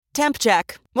Temp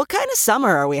check. What kind of summer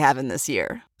are we having this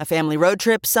year? A family road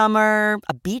trip summer?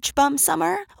 A beach bum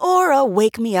summer? Or a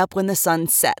wake me up when the sun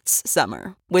sets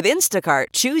summer? With Instacart,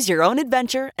 choose your own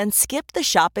adventure and skip the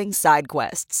shopping side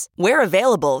quests. Where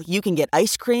available, you can get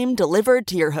ice cream delivered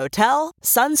to your hotel,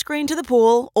 sunscreen to the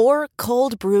pool, or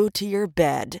cold brew to your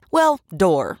bed. Well,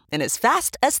 door, in as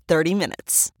fast as 30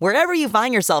 minutes. Wherever you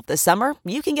find yourself this summer,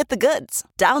 you can get the goods.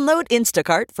 Download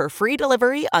Instacart for free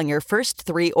delivery on your first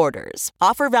 3 orders.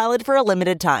 Offer valid for a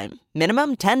limited time.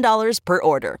 Minimum $10 per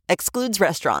order. Excludes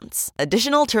restaurants.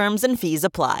 Additional terms and fees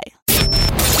apply.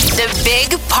 The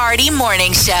Big Party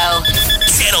Morning Show.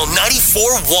 Channel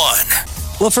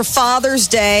 94.1. Well, for Father's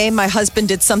Day, my husband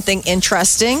did something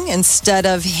interesting. Instead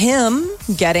of him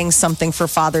getting something for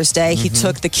Father's Day, he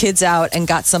took the kids out and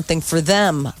got something for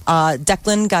them.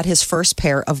 Declan got his first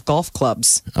pair of golf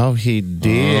clubs. Oh, he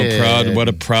did. Oh, proud! What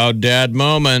a proud dad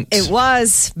moment. It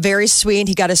was very sweet.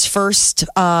 He got his first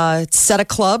set of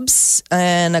clubs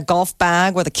and a golf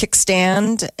bag with a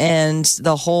kickstand and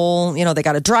the whole, they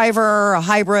got a driver, a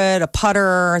hybrid, a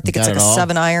putter. I think it's like a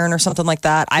 7-iron or something like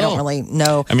that. I don't really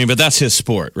know. I mean, but that's his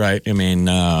sport, right? I mean,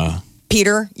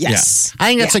 Peter, yes. I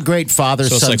think that's a great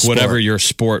father-son so it's like whatever sport. your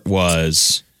sport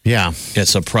was. Yeah.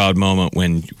 It's a proud moment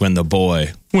when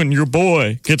your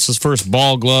boy gets his first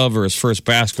ball glove or his first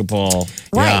basketball.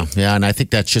 Right. Yeah, and I think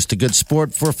that's just a good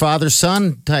sport for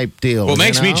father-son type deal. Well, it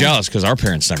makes me jealous because our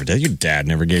parents never did. Your dad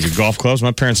never gave you golf clubs.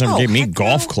 My parents never gave me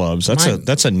golf clubs.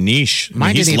 That's a niche.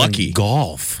 Mine he's didn't lucky. even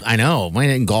golf. I know. Mine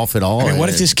didn't golf at all. I mean, what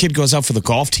if this kid goes out for the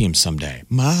golf team someday?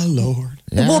 My Lord.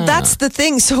 Yeah. Well, that's the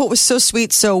thing. So it was so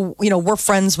sweet. So, we're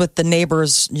friends with the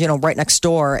neighbors, right next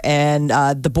door. And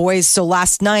the boys, so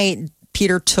last night,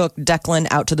 Peter took Declan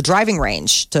out to the driving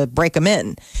range to break him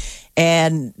in.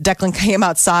 And Declan came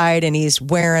outside and he's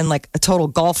wearing like a total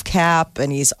golf cap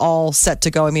and he's all set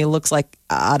to go. I mean, it looks like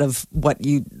out of what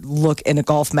you look in a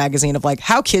golf magazine of like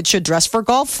how kids should dress for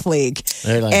golf league.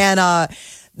 And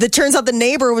it turns out the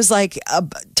neighbor was like a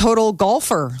total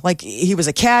golfer. Like he was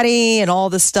a caddy and all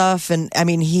this stuff. And I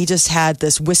mean, he just had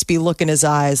this wispy look in his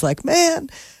eyes like, man,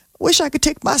 wish I could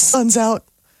take my sons out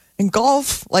and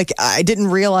golf. Like I didn't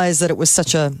realize that it was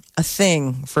such a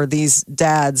thing for these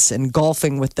dads and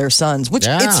golfing with their sons, which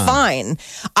it's fine.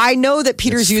 I know that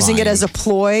Peter's using it as a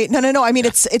ploy. No. I mean,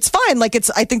 it's fine. Like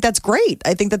I think that's great.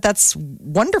 I think that's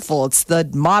wonderful. It's the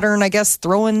modern, I guess,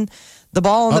 throwing the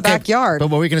ball in the backyard. But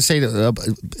what were we going to say?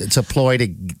 It's a ploy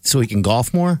so he can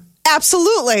golf more?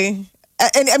 Absolutely.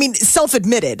 And I mean,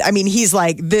 self-admitted. I mean, he's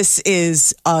like, this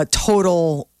is a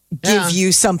total give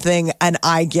you something and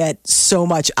I get so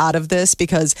much out of this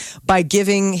because by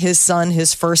giving his son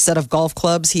his first set of golf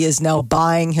clubs, he is now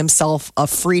buying himself a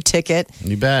free ticket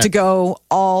to go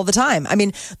all the time. I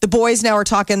mean, the boys now are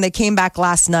talking. They came back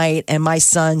last night and my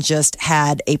son just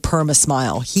had a perma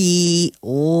smile. He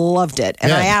loved it.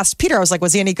 And I asked Peter, I was like,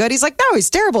 was he any good? He's like, no, he's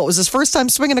terrible. It was his first time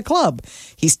swinging a club.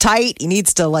 He's tight. He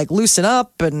needs to like loosen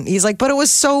up. And he's like, but it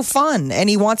was so fun and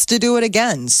he wants to do it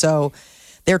again. So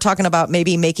they're talking about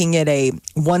maybe making it a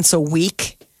once a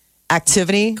week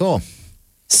activity. Cool.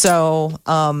 So,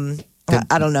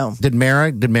 I don't know. Did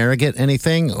Mara get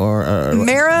anything or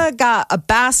Mara got a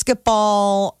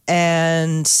basketball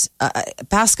and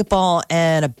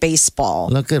a baseball.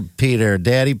 Look at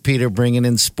Daddy Peter bringing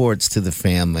in sports to the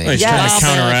family. He's trying to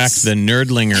counteract the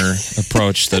nerdlinger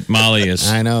approach that Molly is.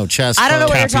 I know. I don't know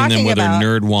what you're tapping them talking with about.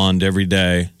 her nerd wand every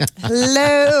day.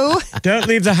 Hello. Don't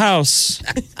leave the house.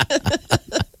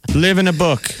 Live in a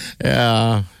book.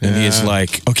 Yeah. And he's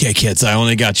like, okay, kids, I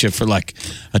only got you for like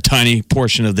a tiny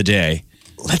portion of the day.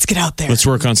 Let's get out there. Let's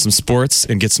work on some sports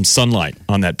and get some sunlight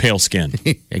on that pale skin.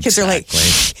 Kids are like,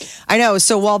 I know.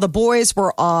 So while the boys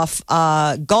were off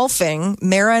golfing,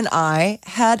 Mara and I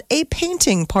had a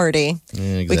painting party.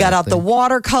 Exactly. We got out the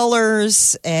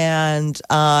watercolors and,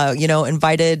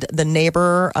 invited the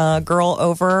neighbor girl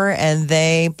over and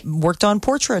they worked on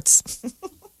portraits.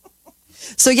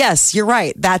 So yes, you're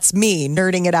right. That's me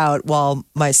nerding it out while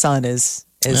my son is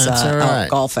out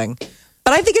golfing.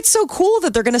 But I think it's so cool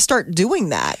that they're going to start doing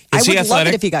that. I would love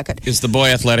it if he got good. Is the boy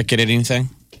athletic at anything?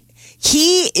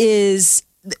 He's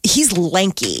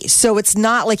lanky. So it's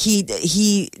not like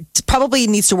he probably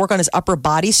needs to work on his upper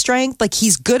body strength. Like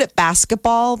he's good at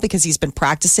basketball because he's been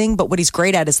practicing. But what he's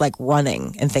great at is like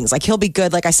running and things. Like he'll be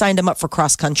good. Like I signed him up for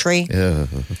cross country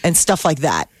and stuff like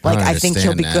that. Like I think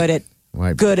he'll be good at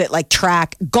like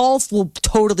track. Golf will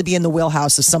totally be in the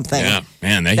wheelhouse of something. Yeah,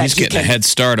 man, he's getting a head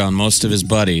start on most of his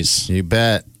buddies. You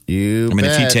bet.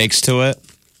 If he takes to it.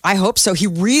 I hope so. He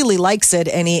really likes it,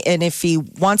 and if he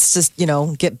wants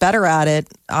to, get better at it,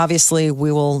 obviously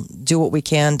we will do what we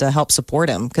can to help support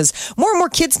him. Because more and more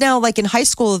kids now, like in high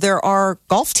school, there are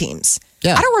golf teams.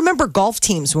 Yeah. I don't remember golf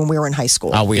teams when we were in high school.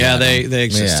 Oh, they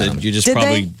existed. Yeah. You just Did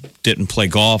probably didn't play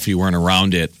golf. You weren't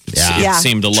around it. It Yeah,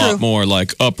 seemed a true. lot more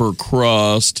like upper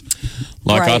crust.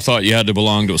 Like I Right. thought you had to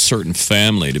belong to a certain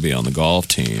family to be on the golf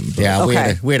team. But Yeah,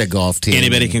 Okay. we had a golf team.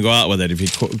 anybody can go out with it if you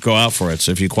go out for it.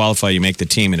 So if you qualify, you make the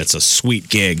team, and it's a sweet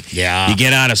gig. Yeah. You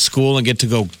get out of school and get to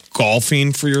go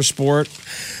golfing for your sport.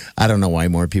 I don't know why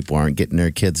more people aren't getting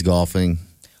their kids golfing.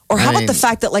 Or how I about mean- the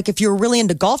fact that, like, if you're really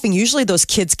into golfing, usually those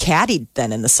kids caddied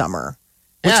then in the summer,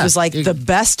 which Yeah, was like you- the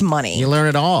best money. You learn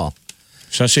it all.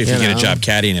 Especially if you You get a know. job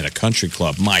caddying at a country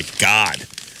club. My God.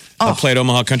 I played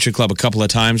Omaha Country Club a couple of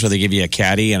times where they give you a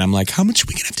caddy, and I'm like, how much are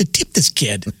we going to have to tip this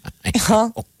kid?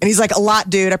 And he's like, a lot,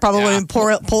 dude. I probably Yeah. wouldn't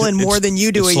pull in more than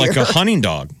you do It's a like year. a hunting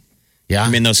dog. Yeah. I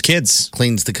mean, those kids.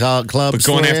 Cleans the club. But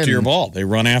going after your ball, they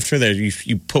run after.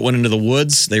 You put one into the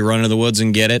woods, they run into the woods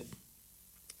and get it.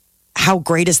 How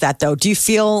great is that, though? Do you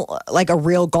feel like a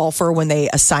real golfer when they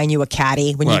assign you a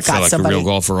caddy? When Well, I you've feel got like somebody? a real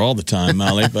golfer all the time,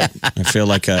 Molly, but I feel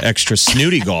like an extra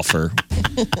snooty golfer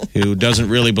who doesn't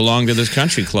really belong to this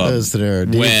country club Listener,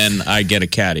 do you- when I get a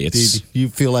caddy. It's Do you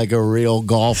feel like a real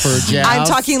golfer, Jeff? I'm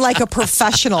talking like a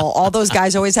professional. All those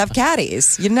guys always have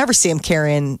caddies. You never see them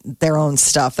carrying their own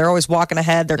stuff. They're always walking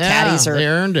ahead. Their caddies they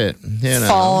are earned it.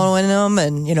 following them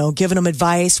and giving them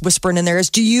advice, whispering in their ears.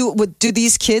 Do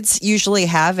these kids usually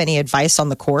have any advice on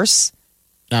the course?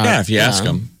 yeah, if you ask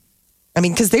them. I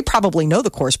mean, because they probably know the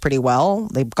course pretty well.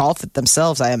 They golf it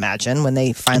themselves, I imagine, when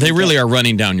they finally. They really are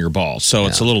running down your ball, so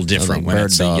it's a little different when bird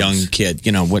it's dogs. a young kid.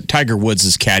 You know what? Tiger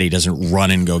Woods' caddy doesn't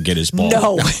run and go get his ball.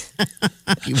 No,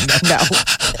 no.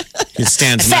 He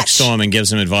stands next to him and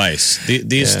gives him advice.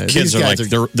 These Yeah, kids these are guys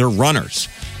like are- they're runners.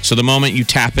 So the moment you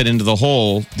tap it into the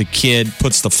hole, the kid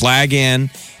puts the flag in,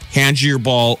 hands you your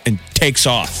ball, and takes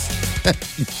off.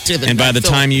 And by the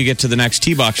time you get to the next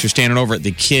tee box, you're standing over it.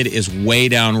 The kid is way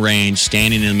down range,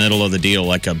 standing in the middle of the deal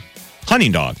like a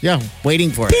hunting dog. Yeah,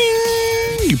 waiting for it.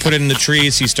 You put it in the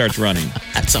trees, he starts running.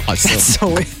 That's awesome. So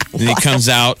Then he comes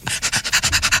out,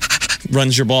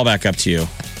 runs your ball back up to you.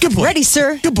 Good boy. ready,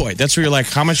 sir. Good boy. That's where you're like,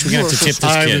 how much are we going to have to tip this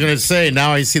I was kid? going to say,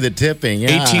 now I see the tipping.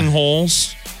 Yeah. 18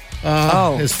 holes.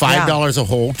 Is $5 a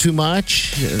hole too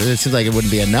much? It seems like it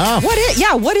wouldn't be enough. What is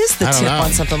the I don't tip know.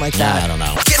 on something like Yeah, that? I don't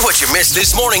know. Get what you missed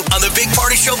this morning on the Big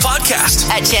Party Show podcast.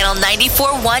 At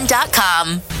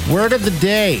channel941.com. Word of the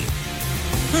day.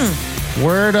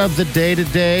 Word of the day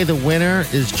today. The winner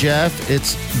is Jeff.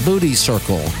 It's booty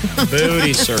circle.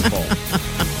 Booty circle.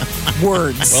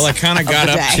 Words. Well, I kind of got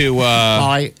the up day. to.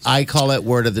 I call it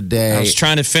word of the day. I was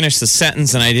trying to finish the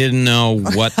sentence and I didn't know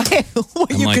what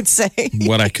what I'm you like- could say.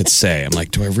 what I could say. I'm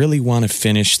like, do I really want to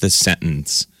finish the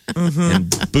sentence? And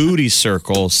booty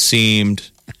circle seemed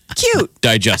Cute.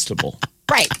 digestible.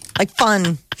 Right. Like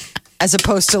fun. As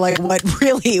opposed to like what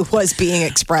really was being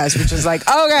expressed, which is like,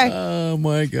 okay, Oh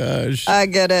my gosh. I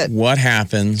get it. What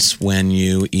happens when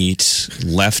you eat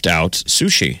left out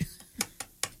sushi?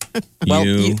 Well,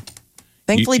 you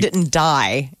thankfully you- didn't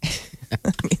die.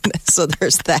 I mean, so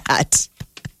there's that.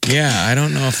 Yeah, I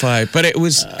don't know if but it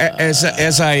was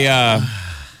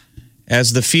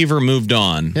as the fever moved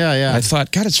on. Yeah. I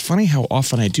thought, God, it's funny how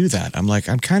often I do that. I'm like,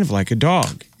 I'm kind of like a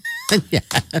dog. And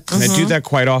I do that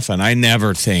quite often. I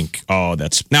never think, oh,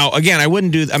 that's now again,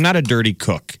 I'm not a dirty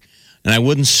cook and I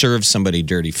wouldn't serve somebody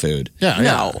dirty food. Yeah.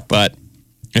 No. But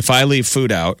if I leave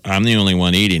food out, I'm the only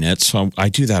one eating it. So I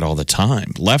do that all the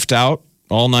time. Left out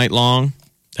all night long,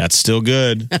 that's still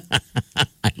good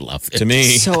I love it. to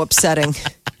me. So upsetting.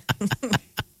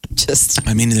 Just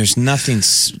I mean, there's nothing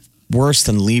worse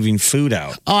than leaving food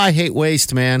out. Oh, I hate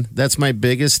waste, man. That's my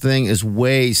biggest thing is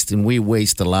waste, and we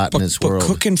waste a lot in this But world.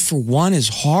 cooking for one is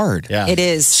hard. Yeah. it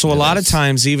is. So a lot of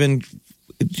times, even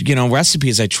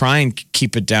recipes, I try and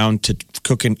keep it down to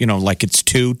cooking. Like it's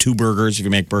two burgers. If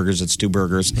you make burgers, it's 2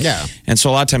 burgers. Yeah. And so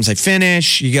a lot of times I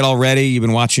finish. You get all ready. You've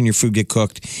been watching your food get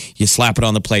cooked. You slap it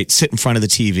on the plate. Sit in front of the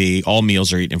TV. All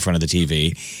meals are eaten in front of the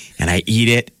TV, and I eat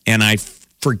it. And I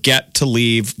forget to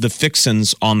leave the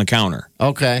fixins on the counter.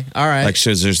 Okay. All right. Like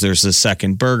so, there's the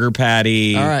second burger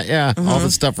patty. all right. Yeah. All the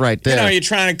stuff right there. You're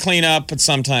trying to clean up, but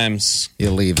sometimes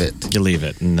You leave it. you leave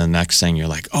it. And the next thing you're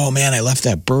like, oh man, I left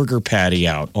that burger patty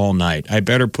out all night. I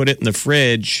better put it in the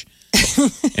fridge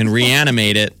and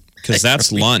reanimate it because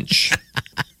that's lunch.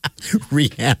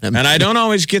 Reanimate. And I don't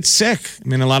always get sick. I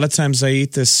mean, a lot of times I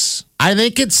eat this. I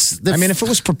think it's the. I mean, if it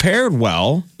was prepared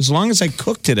well, as long as I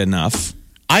cooked it enough.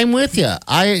 I'm with you.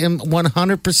 I am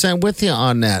 100% with you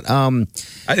on that.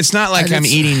 It's not like I'm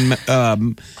eating,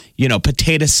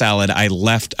 potato salad I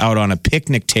left out on a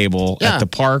picnic table at the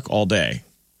park all day.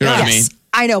 You know what I mean?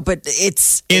 I know, but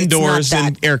it's indoors it's not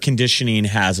and air conditioning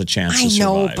has a chance to survive.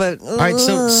 I know, but all right.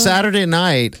 So Saturday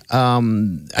night,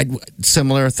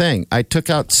 similar thing. I took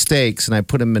out steaks and I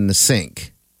put them in the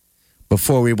sink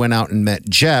before we went out and met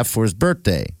Jeff for his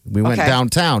birthday. We went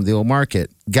downtown, the old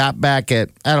market. Got back at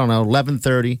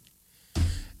 11:30,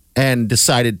 and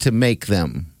decided to make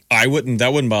them. That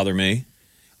wouldn't bother me.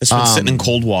 It's been sitting in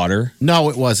cold water. No,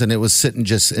 it wasn't. It was sitting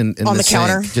just in on the sink,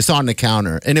 counter, just on the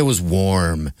counter, and it was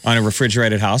warm on a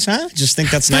refrigerated house. Huh? Just think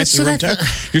that's nice. Room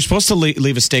You're supposed to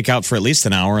leave a steak out for at least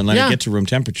an hour and let it get to room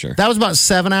temperature. That was about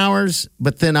 7 hours,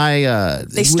 but then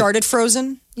they started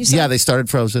frozen. You said? Yeah, they started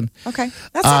frozen. Okay,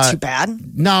 that's not too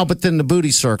bad. No, but then the booty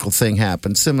circle thing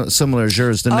happened, similar as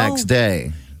yours the next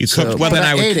day. You cooked well, then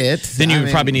I ate it. Then you would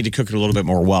probably need to cook it a little bit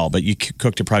more well, but you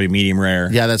cooked it probably medium rare.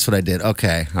 Yeah, that's what I did.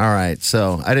 Okay, all right.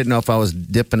 So I didn't know if I was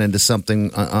dipping into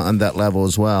something on that level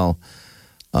as well.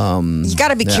 You got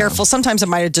to be careful. Sometimes it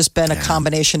might have just been a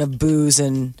combination of booze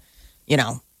and,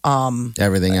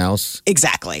 everything else.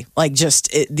 Exactly. Like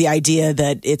just the idea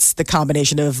that it's the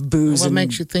combination of booze. What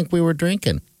makes you think we were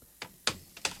drinking?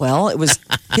 Well, it was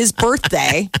his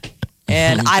birthday,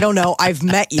 and I don't know. I've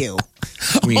met you.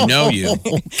 We know you. I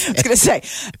was going to say,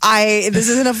 this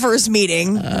isn't a first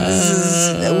meeting. We've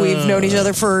known each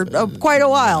other for quite a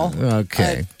while.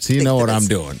 Okay. So you know what I'm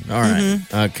doing. All right.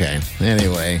 Mm-hmm. Okay.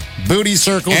 Anyway, booty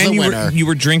circle's the winner. You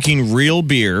were drinking real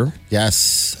beer.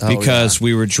 Yes. Because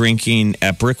we were drinking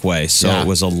at Brickway. So it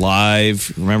was a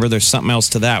live. Remember, there's something else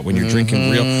to that when you're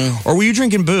drinking real. Or were you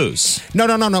drinking booze? No.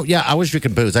 Yeah, I was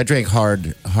drinking booze. I drank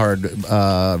hard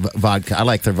vodka. I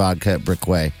like their vodka at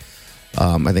Brickway.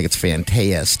 I think it's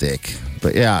fantastic.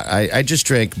 But yeah, I just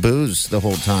drank booze the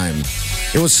whole time.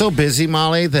 It was so busy,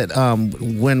 Molly, that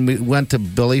when we went to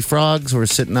Billy Frog's, we were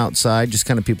sitting outside, just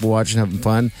kind of people watching, having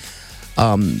fun.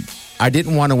 I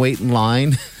didn't want to wait in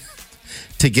line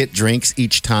to get drinks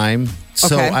each time.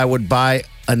 So I would buy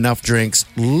enough drinks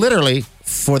literally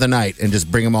for the night and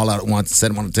just bring them all out at once and set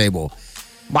them on the table.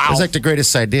 Wow. It was like the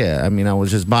greatest idea. I mean, I was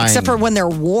just buying. Except for when they're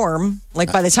warm.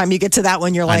 Like by the time you get to that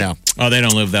one, you're like. I know. Oh, they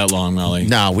don't live that long, Molly.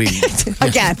 No,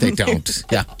 Again. They don't.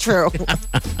 Yeah. True.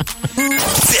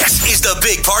 This is the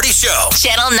Big Party Show.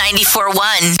 Channel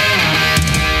 94.1.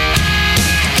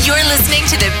 You're listening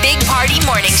to the Big Party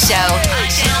Morning Show on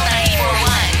Channel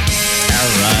 94.1.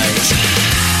 All right.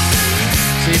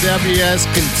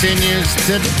 CWS continues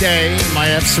today. Might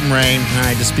have some rain. All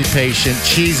right, just be patient.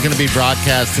 She's going to be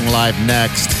broadcasting live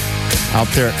next out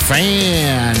there at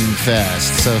Fan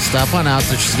Fest. So stop on out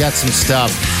there. She's got some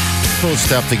stuff, cool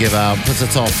stuff to give out because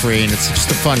it's all free and it's just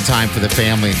a fun time for the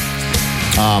family.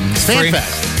 It's Fan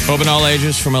Fest. Open all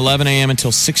ages from 11 a.m.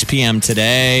 until 6 p.m.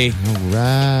 today. All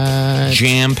right.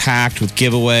 Jam-packed with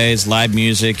giveaways, live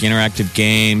music, interactive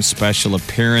games, special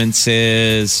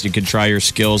appearances. You can try your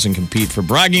skills and compete for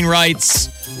bragging rights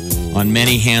on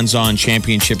many hands-on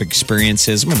championship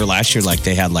experiences. Remember last year,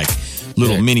 they had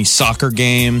little mini soccer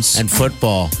games. And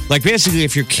football. Like basically,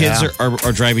 if your kids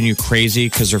are driving you crazy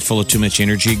because they're full of too much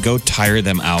energy, go tire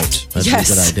them out. That's a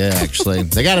good idea, actually.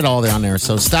 They got it all down there.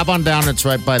 So stop on down. It's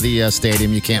right by the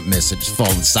stadium. You can't miss it. Just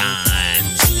follow the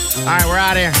signs. All right, we're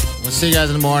out of here. We'll see you guys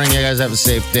in the morning. You guys have a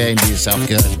safe day and do yourself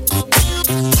good.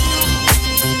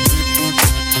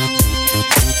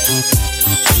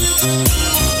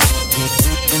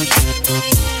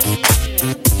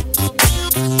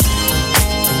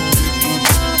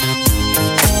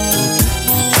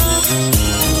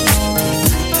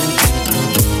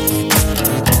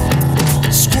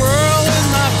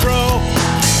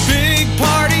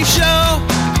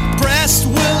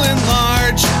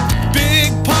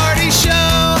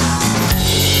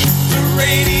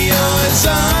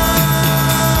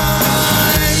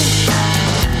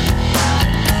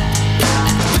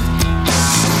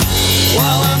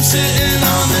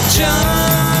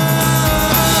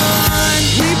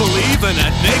 We believe in a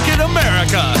naked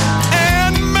America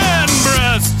and man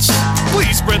breasts.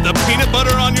 Please spread the peanut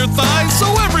butter on your thighs so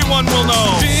everyone will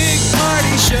know. Big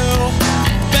Party Show.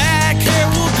 Back hair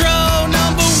will grow.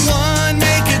 Number one,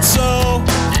 make it so.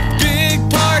 Big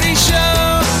Party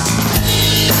Show.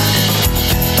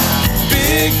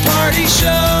 Big Party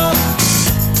Show.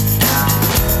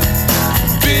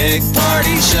 Big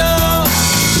Party Show.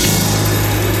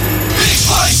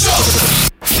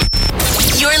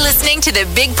 You're listening to the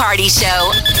Big Party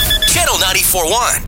Show. Channel 94.1.